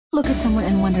Look at someone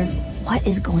and wonder what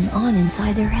is going on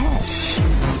inside their head.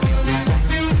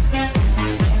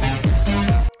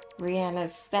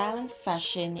 Rihanna's style and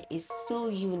fashion is so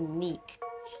unique.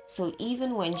 So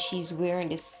even when she's wearing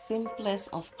the simplest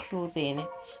of clothing,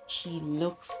 she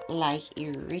looks like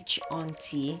a rich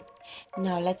auntie.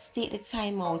 Now let's take the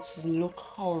time out to look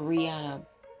how Rihanna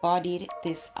bodied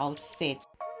this outfit.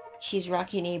 She's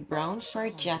rocking a brown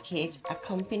fur jacket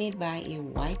accompanied by a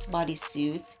white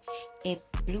bodysuit, a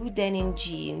blue denim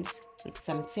jeans with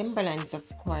some Timberlands of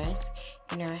course,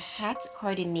 and her hat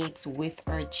coordinates with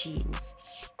her jeans.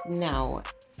 Now,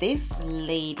 this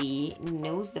lady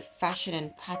knows the fashion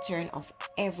and pattern of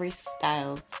every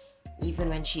style. Even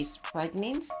when she's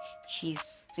pregnant, she's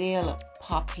still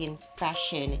popping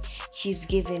fashion. She's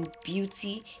giving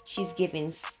beauty, she's giving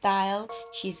style,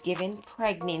 she's giving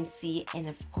pregnancy, and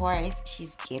of course,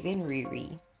 she's giving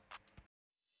Riri.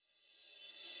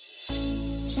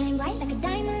 Shine bright like a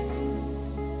diamond.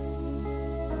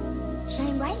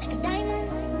 Shine bright like a diamond.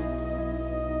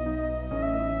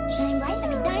 Shine bright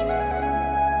like a diamond.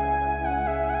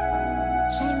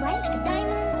 Shine bright like a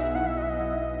diamond.